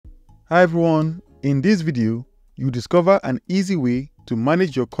Hi everyone, in this video, you discover an easy way to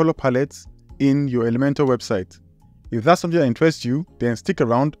manage your color palettes in your Elementor website. If that's something that interests you, then stick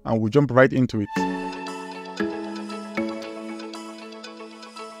around and we'll jump right into it.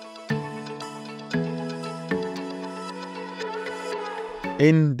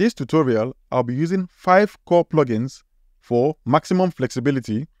 In this tutorial, I'll be using 5 core plugins for maximum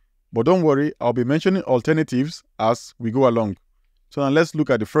flexibility, but don't worry, I'll be mentioning alternatives as we go along. So now let's look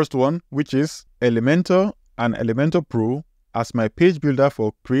at the first one, which is Elementor and Elementor Pro as my page builder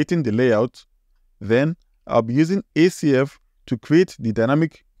for creating the layout. Then I'll be using ACF to create the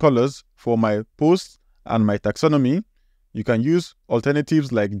dynamic colors for my posts and my taxonomy. You can use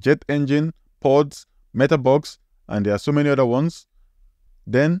alternatives like Jet Engine, Pods, Metabox, and there are so many other ones.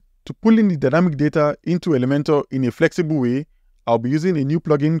 Then to pull in the dynamic data into Elementor in a flexible way, I'll be using a new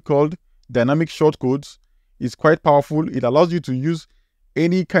plugin called Dynamic Shortcodes. It's quite powerful. It allows you to use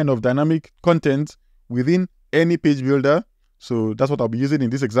any kind of dynamic content within any page builder. So that's what I'll be using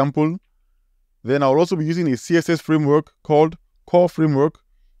in this example. Then I'll also be using a CSS framework called Core Framework.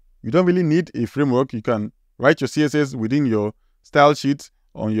 You don't really need a framework. You can write your CSS within your style sheet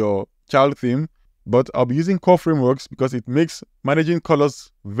on your child theme. But I'll be using Core Frameworks because it makes managing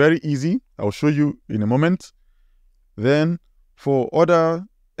colors very easy. I'll show you in a moment. Then for other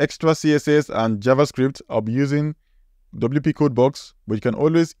extra CSS and JavaScript, I'll be using WP Codebox, but you can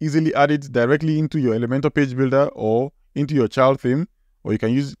always easily add it directly into your Elementor page builder or into your child theme, or you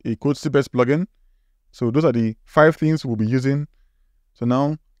can use a code snippets plugin. So those are the 5 things we'll be using. So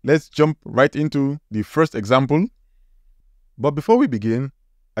now let's jump right into the first example. But before we begin,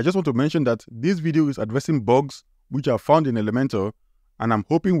 I just want to mention that this video is addressing bugs which are found in Elementor and I'm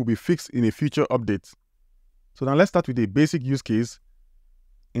hoping will be fixed in a future update. So now let's start with a basic use case.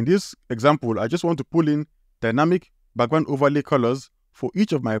 In this example, I just want to pull in dynamic background overlay colors for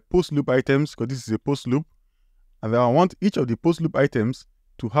each of my post loop items, because this is a post loop. And then I want each of the post loop items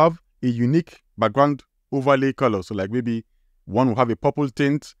to have a unique background overlay color. So like maybe one will have a purple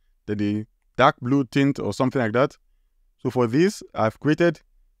tint, then a dark blue tint or something like that. So for this, I've created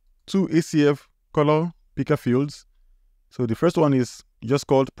 2 ACF color picker fields. So the first one is just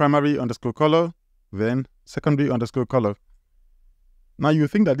called primary_color, then secondary_color. Now you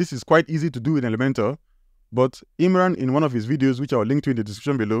think that this is quite easy to do in Elementor, but Imran in one of his videos, which I'll link to in the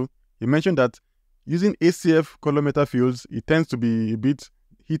description below, he mentioned that using ACF color meta fields, it tends to be a bit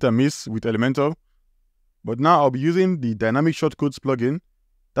hit and miss with Elementor. But now I'll be using the Dynamic Shortcodes plugin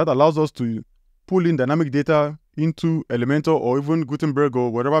that allows us to pull in dynamic data into Elementor or even Gutenberg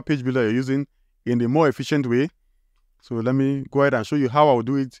or whatever page builder you're using in a more efficient way. So let me go ahead and show you how I'll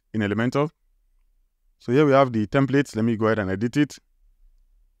do it in Elementor. So here we have the templates. Let me go ahead and edit it.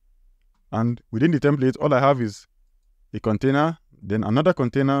 And within the template, all I have is a container, then another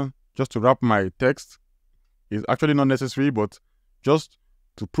container just to wrap my text. It's actually not necessary, but just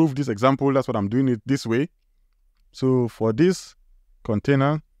to prove this example, that's what I'm doing it this way. So for this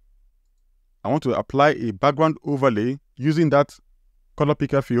container, I want to apply a background overlay using that color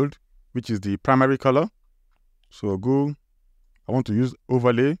picker field, which is the primary color. So I want to use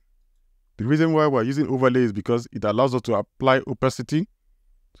overlay. The reason why we're using overlay is because it allows us to apply opacity.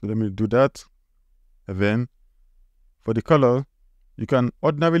 So let me do that. And then for the color, you can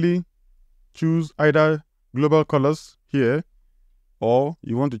ordinarily choose either global colors here, or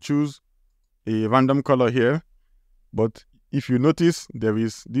you want to choose a random color here. But if you notice, there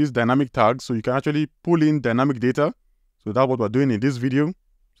is these dynamic tags, so you can actually pull in dynamic data. So that's what we're doing in this video.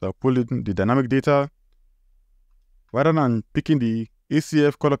 So I'll pull in the dynamic data. Rather than picking the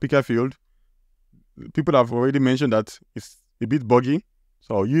ACF color picker field, people have already mentioned that it's a bit buggy.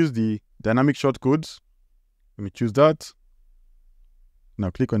 So I'll use the dynamic shortcodes. Let me choose that.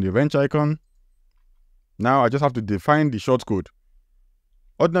 Now click on the wrench icon. Now I just have to define the shortcode.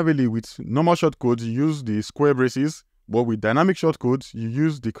 Ordinarily with normal shortcodes, you use the square braces, but with dynamic shortcodes, you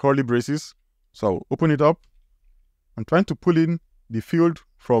use the curly braces. So I'll open it up. I'm trying to pull in the field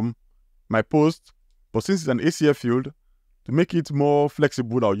from my post, but since it's an ACF field, to make it more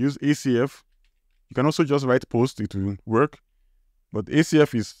flexible, I'll use ACF. You can also just write post, it will work. But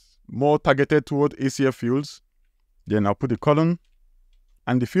ACF is more targeted toward ACF fields. Then I'll put a colon.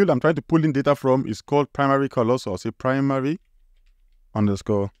 And the field I'm trying to pull in data from is called primary color. So I'll say primary_color.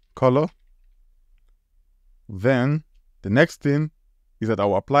 Then the next thing is that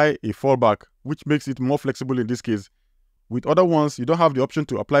I'll apply a fallback, which makes it more flexible in this case. With other ones, you don't have the option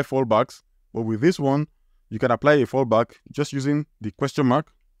to apply fallbacks. But with this one, you can apply a fallback just using the question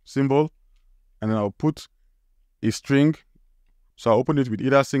mark symbol. And then I'll put a string. So I'll open it with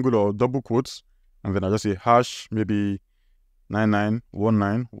either single or double quotes, and then I'll just say hash, maybe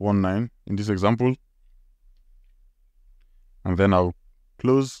 991919 in this example. And then I'll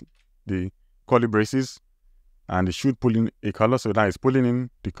close the curly braces, and it should pull in a color. So now it's pulling in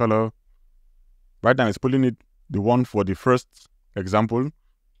the color. Right now it's pulling it, the one for the first example.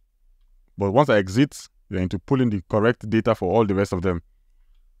 But once I exit, you're going to pull in the correct data for all the rest of them.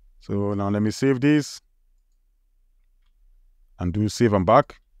 So now let me save this and do save and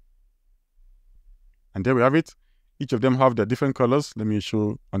back. And there we have it. Each of them have their different colors. Let me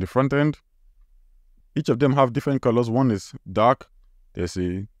show on the front end. Each of them have different colors. One is dark. There's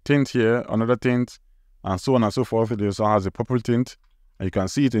a tint here, another tint, and so on and so forth. This one has a purple tint. And you can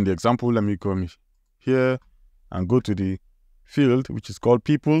see it in the example. Let me come here and go to the field, which is called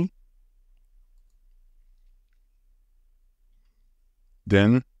people.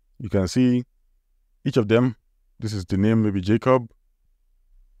 Then you can see each of them. This is the name, maybe Jacob.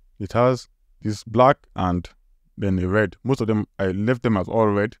 It has this black and then a red. Most of them, I left them as all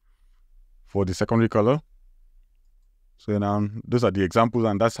red for the secondary color. So now those are the examples,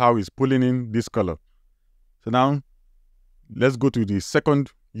 and that's how it's pulling in this color. So now let's go to the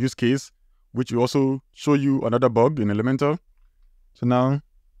second use case, which will also show you another bug in Elementor. So now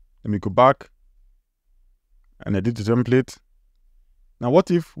let me go back and edit the template. Now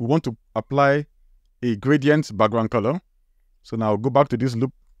what if we want to apply a gradient background color? So now I'll go back to this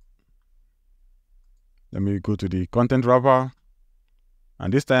loop. Let me go to the content wrapper,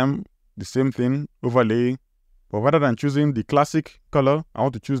 and this time the same thing, overlay. But rather than choosing the classic color, I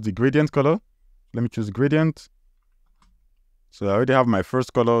want to choose the gradient color. Let me choose gradient. So I already have my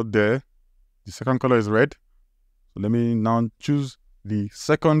first color there. The second color is red. So let me now choose the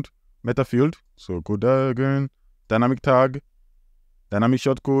second meta field. So go there again, dynamic tag, dynamic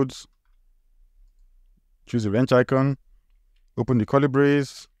shortcodes, choose the wrench icon, open the curly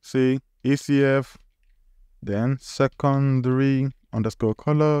brace, say ACF, then secondary underscore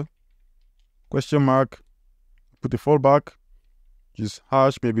color, question mark, put the fallback, just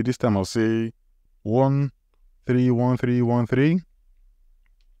hash, maybe this time I'll say 131313,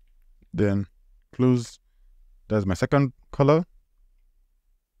 then close. That's my second color.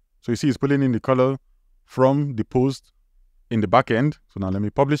 So you see it's pulling in the color from the post in the back end. So now let me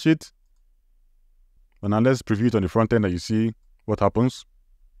publish it. And now let's preview it on the front end, and you see what happens.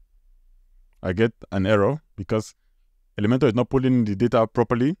 I get an error because Elementor is not pulling the data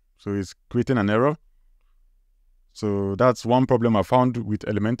properly, so it's creating an error. So that's one problem I found with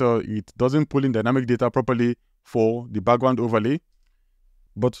Elementor. It doesn't pull in dynamic data properly for the background overlay.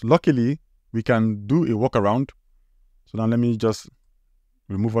 But luckily, we can do a workaround. So now let me just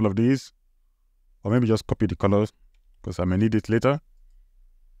remove all of these, or maybe just copy the colors because I may need it later.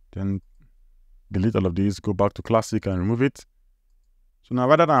 Then delete all of these, go back to classic and remove it. So now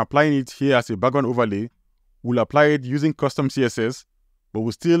rather than applying it here as a background overlay, we'll apply it using custom CSS, but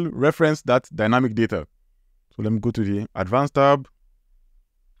we'll still reference that dynamic data. So let me go to the advanced tab,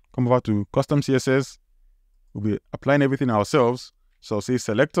 come over to custom CSS. We'll be applying everything ourselves. So I'll say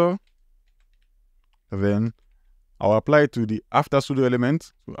selector, and then I'll apply it to the after pseudo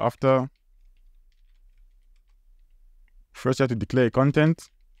element. So after, first you have to declare a content.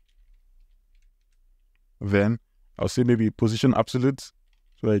 Then I'll say maybe position absolute,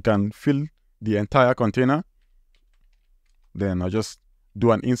 so that you can fill the entire container. Then I'll just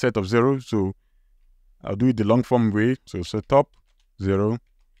do an insert of 0. So I'll do it the long form way. So top 0,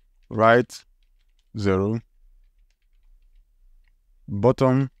 right 0,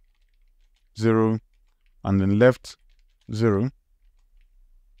 bottom 0, and then left 0.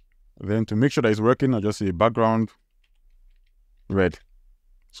 Then to make sure that it's working, I'll just say background red.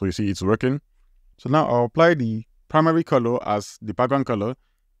 So you see it's working. So now I'll apply the primary color as the background color.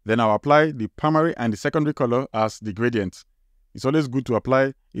 Then I'll apply the primary and the secondary color as the gradient. It's always good to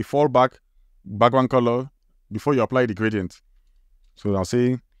apply a fallback background color before you apply the gradient. So I'll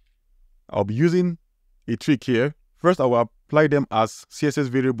say I'll be using a trick here. First, I will apply them as CSS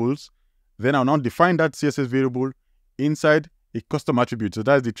variables. Then I'll now define that CSS variable inside a custom attribute. So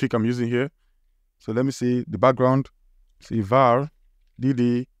that's the trick I'm using here. So let me see the background. Say var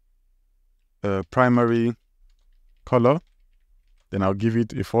dd primary color. Then I'll give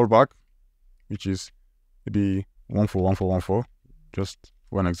it a fallback, which is maybe 141414, just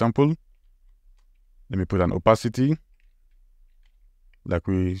one example. Let me put an opacity like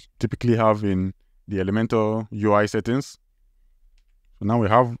we typically have in the Elementor UI settings. So now we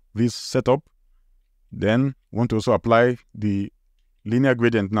have this setup. Then we want to also apply the linear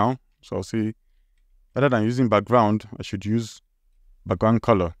gradient now. So I'll say, rather than using background, I should use background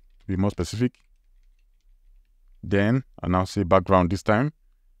color to be more specific. Then I'll now say background this time.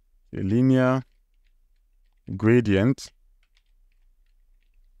 A linear gradient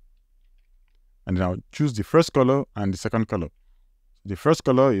and then I'll choose the first color and the second color. The first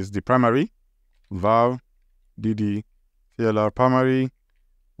color is the primary, var dd clr primary,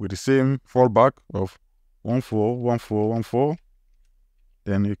 with the same fallback of 141414,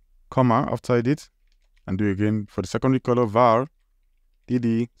 then a comma outside it, and do again for the secondary color, var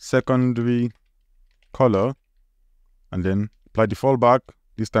dd secondary color, and then apply the fallback.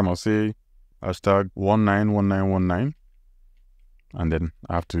 This time I'll say hashtag 191919, and then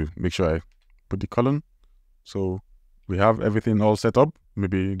I have to make sure I put the colon. So we have everything all set up.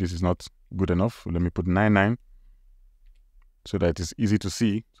 Maybe this is not good enough. Let me put 99 so that it's easy to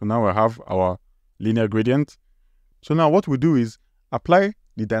see. So now I have our linear gradient. So now what we do is apply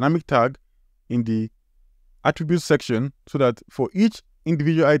the dynamic tag in the attributes section, so that for each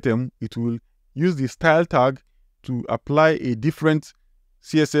individual item, it will use the style tag to apply a different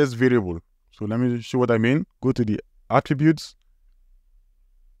CSS variable. So let me show what I mean. Go to the attributes,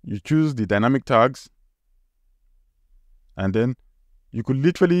 you choose the dynamic tags, and then you could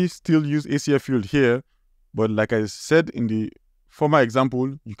literally still use ACF field here, but like I said in the former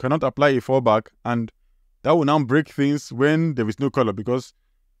example, you cannot apply a fallback, and that will now break things when there is no color, because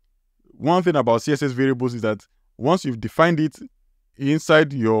one thing about CSS variables is that once you've defined it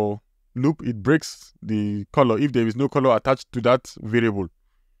inside your loop, it breaks the color if there is no color attached to that variable.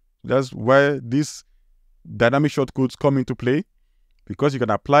 That's why these dynamic shortcodes come into play, because you can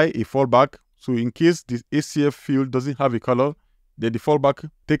apply a fallback. So in case the ACF field doesn't have a color, then the fallback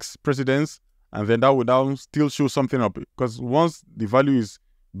takes precedence, and then that will now still show something up, because once the value is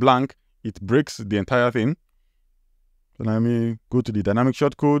blank, it breaks the entire thing. So let me go to the dynamic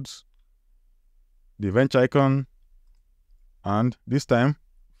shortcodes, the event icon, and this time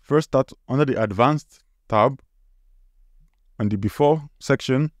first start under the advanced tab, and the before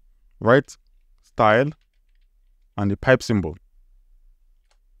section, write style and the pipe symbol.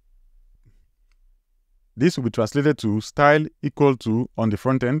 This will be translated to style equal to on the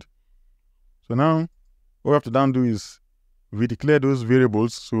front end. So now what we have to now do is redeclare those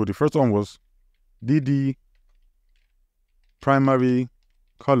variables. So the first one was dd primary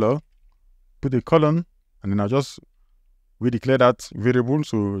color, put a colon, and then I'll just redeclare that variable.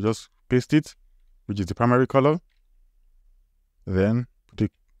 So just paste it, which is the primary color. Then put a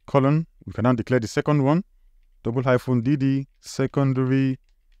colon. We can now declare the second one, double hyphen dd secondary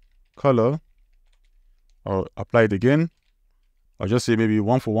color. I'll apply it again. I'll just say maybe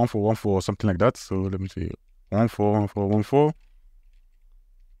 141414 or something like that. So let me say 141414.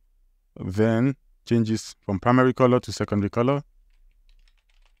 Then changes from primary color to secondary color.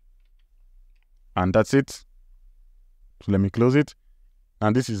 And that's it. So let me close it.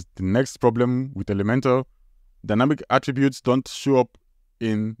 And this is the next problem with Elementor. Dynamic attributes don't show up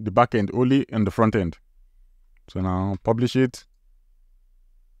in the backend, only in the front end. So now publish it.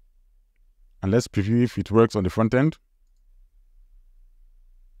 And let's preview if it works on the front end.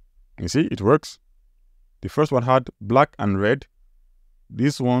 You see, it works. The first one had black and red.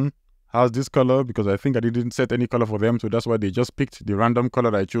 This one has this color because I think I didn't set any color for them, so that's why they just picked the random color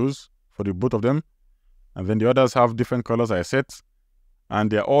that I chose for the both of them. And then the others have different colors I set,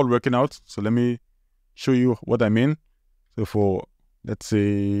 and they're all working out. So let me show you what I mean. So for, let's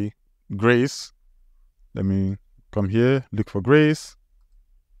say, grace, let me come here, look for grace.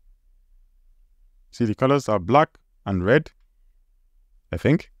 See, the colors are black and red, I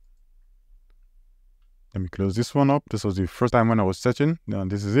think. Let me close this one up. This was the first time when I was searching. Now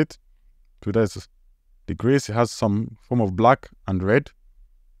this is it. So that's the grace. It has some form of black and red.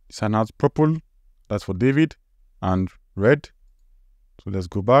 This one has purple. That's for David, and red. So let's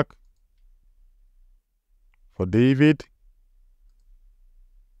go back. For David, it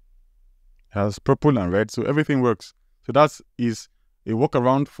has purple and red. So everything works. So that is a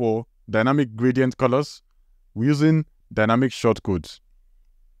workaround for dynamic gradient colors using dynamic shortcodes.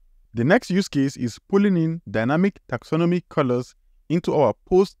 The next use case is pulling in dynamic taxonomy colors into our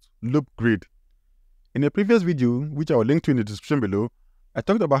post loop grid. In a previous video, which I will link to in the description below, I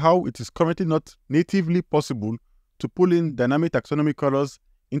talked about how it is currently not natively possible to pull in dynamic taxonomy colors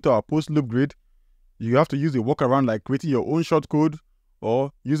into our post loop grid. You have to use a workaround like creating your own shortcode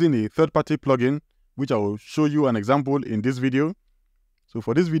or using a third-party plugin, which I will show you an example in this video. So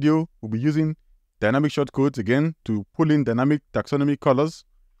for this video, we'll be using dynamic shortcodes again to pull in dynamic taxonomy colors.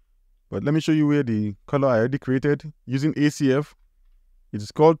 But let me show you where the color I already created using ACF. It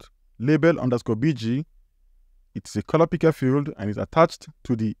is called label_bg. It's a color picker field and it's attached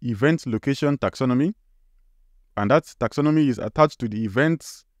to the event location taxonomy. And that taxonomy is attached to the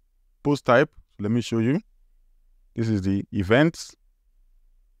events post type. So let me show you. This is the events.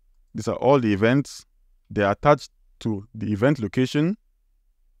 These are all the events. They're attached to the event location.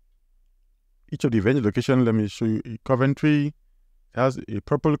 each of the event location, let me show you. Coventry has a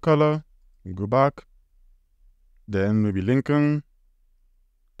purple color. We go back. Then maybe Lincoln,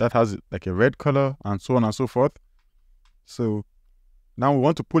 that has like a red color, and so on and so forth. So now we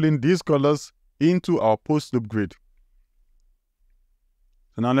want to pull in these colors into our post loop grid.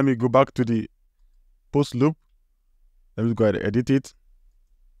 So now let me go back to the post loop. Let me go ahead and edit it.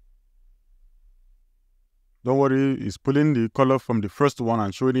 Don't worry, it's pulling the color from the first one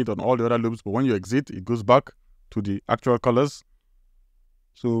and showing it on all the other loops, but when you exit, it goes back to the actual colors.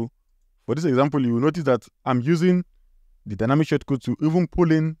 So for this example, you will notice that I'm using the dynamic shortcode to even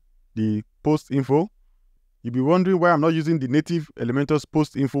pull in the post info. You'll be wondering why I'm not using the native Elementor's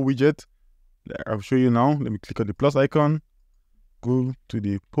post info widget. I'll show you now. Let me click on the plus icon, go to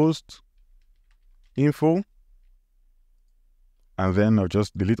the post info, and then I'll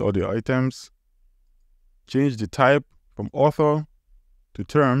just delete all the items, change the type from author to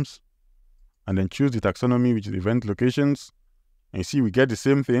terms, and then choose the taxonomy, which is event locations. And you see we get the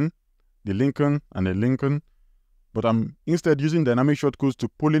same thing, the Lincoln and the Lincoln, but I'm instead using dynamic shortcodes to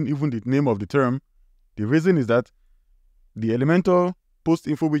pull in even the name of the term. The reason is that the Elementor post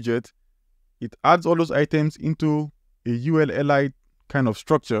info widget, it adds all those items into a ULLI kind of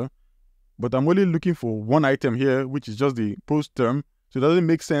structure, but I'm only looking for one item here, which is just the post term. So it doesn't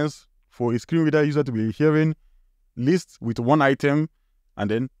make sense for a screen reader user to be hearing list with one item and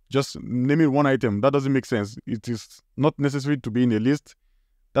then just naming one item. That doesn't make sense. It is not necessary to be in a list.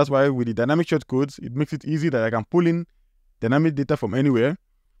 That's why with the dynamic shortcodes, it makes it easy that I can pull in dynamic data from anywhere.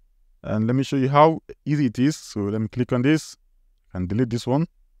 And let me show you how easy it is. So let me click on this and delete this one.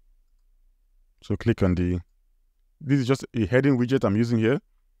 So click on this is just a heading widget I'm using here.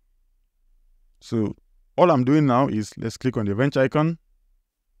 So all I'm doing now is let's click on the event icon.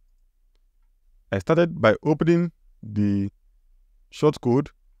 I started by opening the shortcode,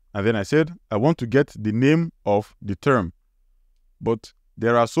 and then I said I want to get the name of the term. But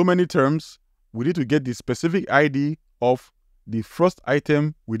there are so many terms, we need to get the specific ID of the first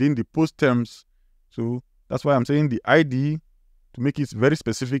item within the post terms. So that's why I'm saying the ID, to make it very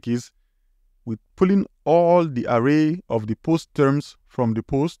specific, is with pulling all the array of the post terms from the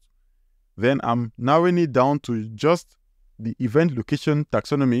post. Then I'm narrowing it down to just the event location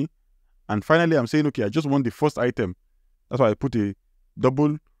taxonomy. And finally, I'm saying, okay, I just want the first item. That's why I put a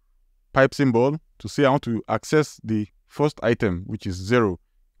double pipe symbol to say I want to access the first item, which is 0.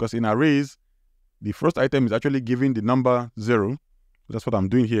 Because in arrays, the first item is actually giving the number 0. So that's what I'm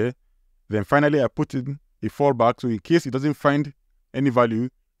doing here. Then finally, I put in a fallback. So in case it doesn't find any value,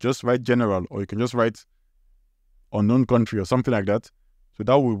 just write general, or you can just write unknown country or something like that. So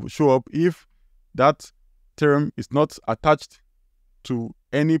that will show up if that term is not attached to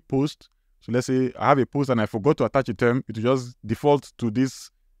any post. So let's say I have a post and I forgot to attach a term, it will just default to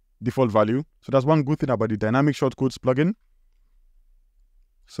this default value. So that's one good thing about the dynamic shortcodes plugin.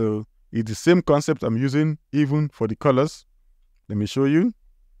 So it's the same concept I'm using even for the colors. Let me show you.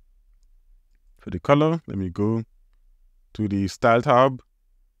 For the color, let me go to the style tab.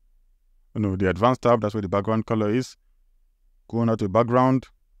 Oh no, the advanced tab, that's where the background color is. Go on to background.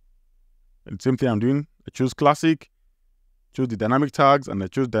 And the same thing I'm doing. I choose classic, choose the dynamic tags, and I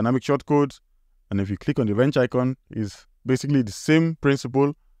choose dynamic shortcodes. And if you click on the wrench icon, it's basically the same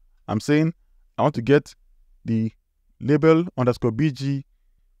principle. I'm saying I want to get the label _bg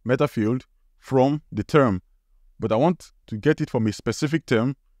meta field from the term, but I want to get it from a specific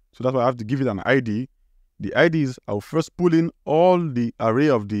term. So that's why I have to give it an ID. The ID is, I'll first pull in all the array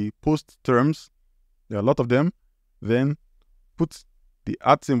of the post terms. There are a lot of them. Then put the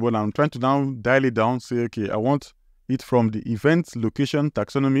 @ symbol. I'm trying to now dial it down. Say, okay, I want it from the event location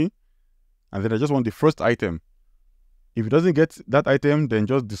taxonomy. And then I just want the first item. If it doesn't get that item, then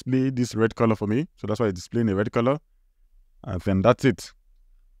just display this red color for me. So that's why it's displaying a red color. And then that's it.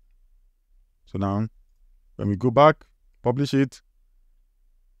 So now, when we go back, publish it,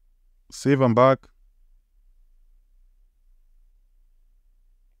 save and back,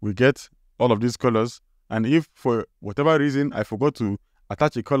 we get all of these colors. And if for whatever reason I forgot to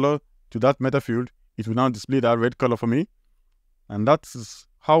attach a color to that meta field, it will now display that red color for me. And that's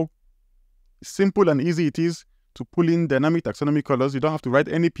how simple and easy it is to pull in dynamic taxonomy colors. You don't have to write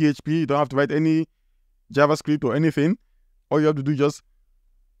any PHP, you don't have to write any JavaScript or anything. All you have to do is just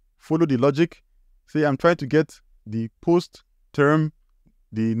follow the logic. Say I'm trying to get the post term,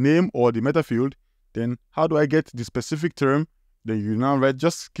 the name or the meta field. Then how do I get the specific term? Then you now write,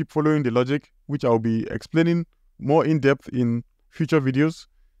 just keep following the logic, which I'll be explaining more in depth in future videos.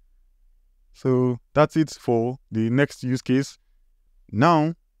 So that's it for the next use case.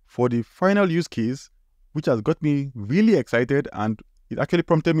 Now, for the final use case, which has got me really excited and it actually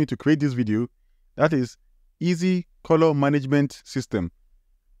prompted me to create this video, That is easy color management system.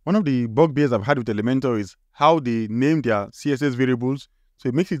 One of the bugbears I've had with Elementor is how they name their CSS variables. So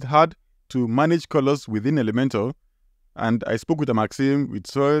it makes it hard to manage colors within Elementor. And I spoke with Maxim, with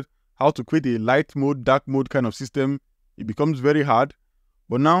Soil, how to create a light mode, dark mode kind of system. It becomes very hard.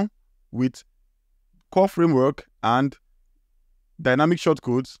 But now, with core framework and dynamic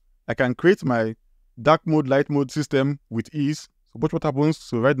shortcodes, I can create my dark mode, light mode system with ease. So watch what happens.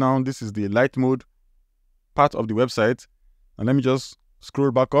 So right now, this is the light mode part of the website. And let me just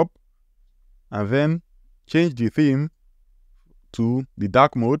scroll back up and then change the theme to the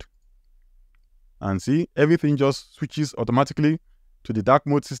dark mode. And see, everything just switches automatically to the dark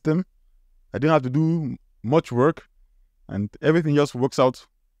mode system. I didn't have to do much work and everything just works out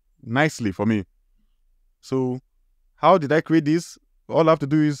nicely for me. So how did I create this? All I have to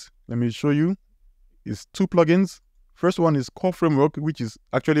do is, let me show you, is 2 plugins. First one is Core Framework, which is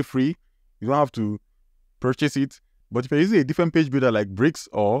actually free. You don't have to purchase it. But if you're using a different page builder like Bricks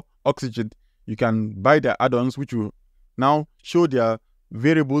or Oxygen, you can buy their add-ons, which will now show their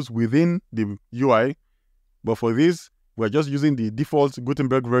variables within the UI. But for this, we're just using the default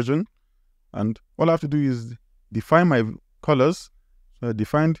Gutenberg version. And all I have to do is define my colors. So I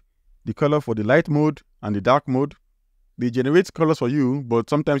defined the color for the light mode and the dark mode. They generate colors for you, but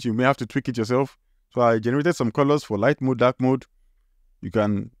sometimes you may have to tweak it yourself. So I generated some colors for light mode, dark mode. You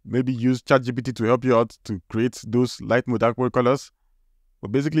can maybe use ChatGPT to help you out to create those light mode, dark mode colors.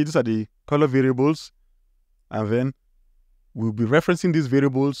 But basically, these are the color variables. And then we'll be referencing these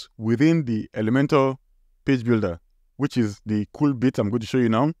variables within the Elementor page builder, which is the cool bit I'm going to show you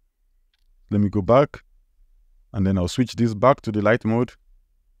now. Let me go back. And then I'll switch this back to the light mode,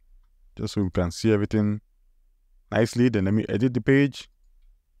 just so we can see everything nicely. Then let me edit the page.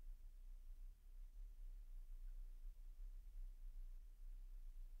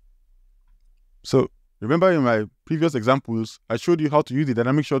 So remember in my previous examples, I showed you how to use the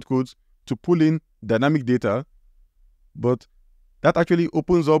dynamic shortcodes to pull in dynamic data, but that actually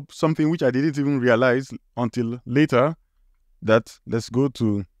opens up something which I didn't even realize until later. That let's go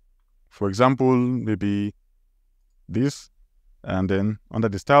to, for example, maybe this, and then under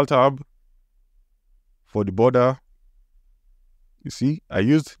the style tab for the border, you see, I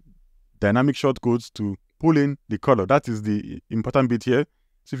used dynamic shortcodes to pull in the color. That is the important bit here.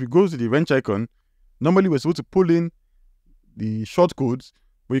 So if you go to the wrench icon, normally we're supposed to pull in the shortcodes,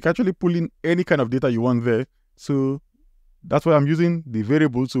 but you can actually pull in any kind of data you want there. So that's why I'm using the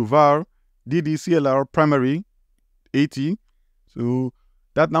variable. So var ddclr primary 80. So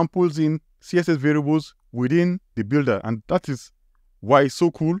that now pulls in CSS variables within the builder. And that is why it's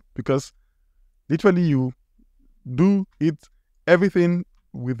so cool, because literally you do everything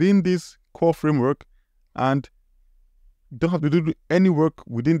within this core framework and don't have to do any work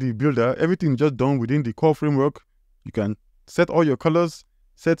within the builder. Everything just done within the core framework. You can set all your colors,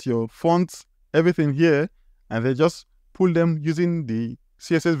 set your fonts, everything here, and then just pull them using the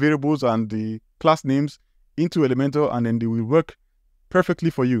CSS variables and the class names into Elementor, and then they will work perfectly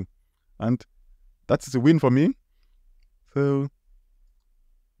for you. And that's a win for me. So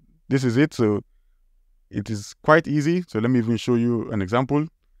this is it. So it is quite easy. So let me even show you an example.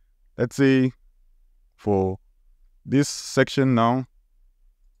 Let's say for this section now,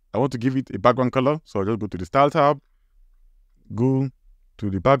 I want to give it a background color. So I'll just go to the style tab, go to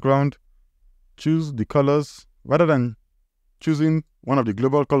the background, choose the colors. Rather than choosing one of the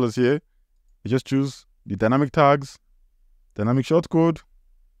global colors here, you just choose the dynamic tags, dynamic shortcode,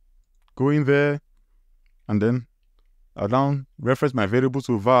 go in there, and then I'll now reference my variable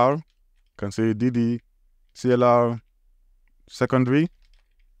to var. You can say ddclr secondary,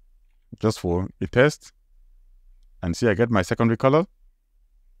 just for a test. And see, I get my secondary color.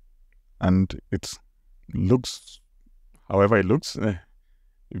 And it looks however it looks.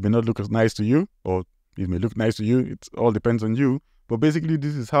 It may not look as nice to you, or it may look nice to you. It all depends on you. But basically,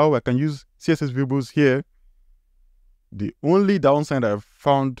 this is how I can use CSS variables here. The only downside I've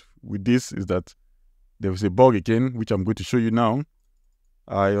found with this is that there was a bug again, which I'm going to show you now.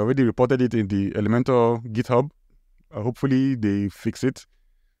 I already reported it in the Elementor GitHub. Hopefully, they fix it.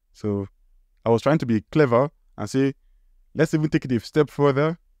 So I was trying to be clever and say, let's even take it a step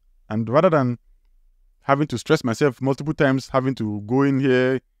further. And rather than having to stress myself multiple times, having to go in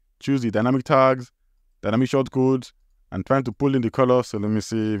here, choose the dynamic tags, dynamic shortcodes, and trying to pull in the color. So let me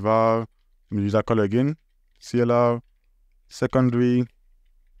say var, let me use that color again, CLR, secondary,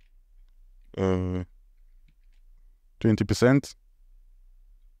 20%.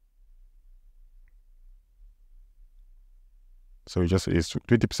 So it just is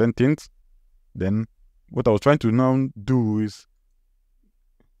 20% tint. Then what I was trying to now do is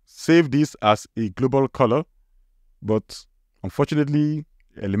save this as a global color, but unfortunately,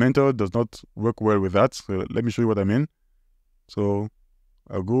 Elementor does not work well with that. So let me show you what I mean. So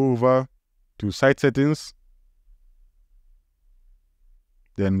I'll go over to site settings,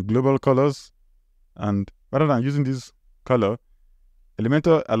 then global colors, and rather than using this color,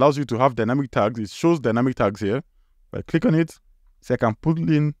 Elementor allows you to have dynamic tags. It shows dynamic tags here. If I click on it, so I can pull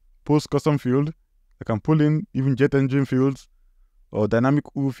in post custom field, I can pull in even jet engine fields or dynamic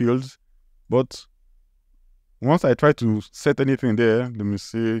U fields. But once I try to set anything there, let me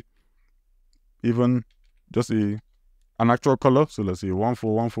say even just an actual color. So let's say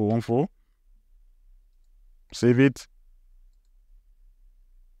 141414. Save it.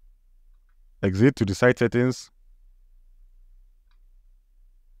 Exit to the site settings.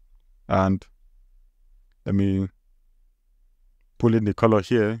 And let me pull in the color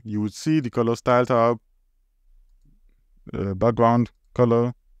here. You would see the color style tab, background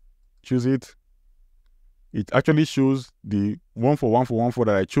color, choose it. It actually shows the 141414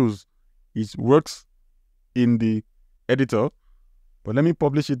 that I choose. It works in the editor, but let me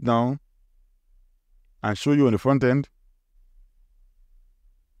publish it now and show you on the front end.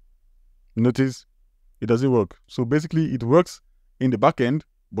 Notice it doesn't work. So basically it works in the back end,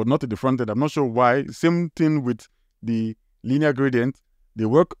 but not in the front end. I'm not sure why. Same thing with the linear gradient. They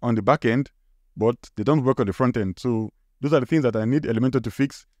work on the back end, but they don't work on the front end. So those are the things that I need Elementor to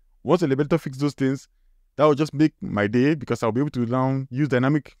fix. Once Elementor fixes those things, that will just make my day, because I'll be able to now use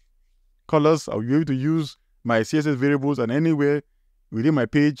dynamic colors. I'll be able to use my CSS variables, and anywhere within my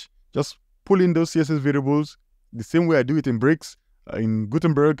page, just pull in those CSS variables the same way I do it in Bricks, in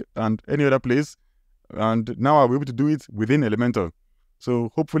Gutenberg, and any other place. And now I'll be able to do it within Elementor.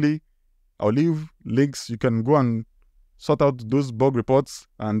 So hopefully I'll leave links. You can go and sort out those bug reports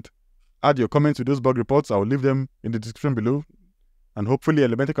and add your comments to those bug reports. I'll leave them in the description below. And hopefully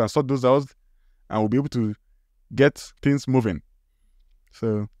Elementor can sort those out, and we'll be able to get things moving.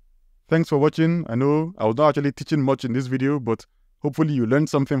 So thanks for watching. I know I was not actually teaching much in this video, but hopefully you learned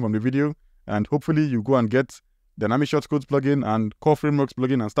something from the video, and hopefully you go and get Dynamic Shortcodes plugin and Core Frameworks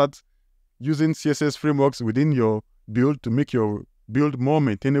plugin and start using CSS frameworks within your build to make your build more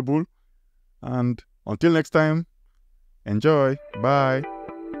maintainable. And until next time, enjoy. Bye.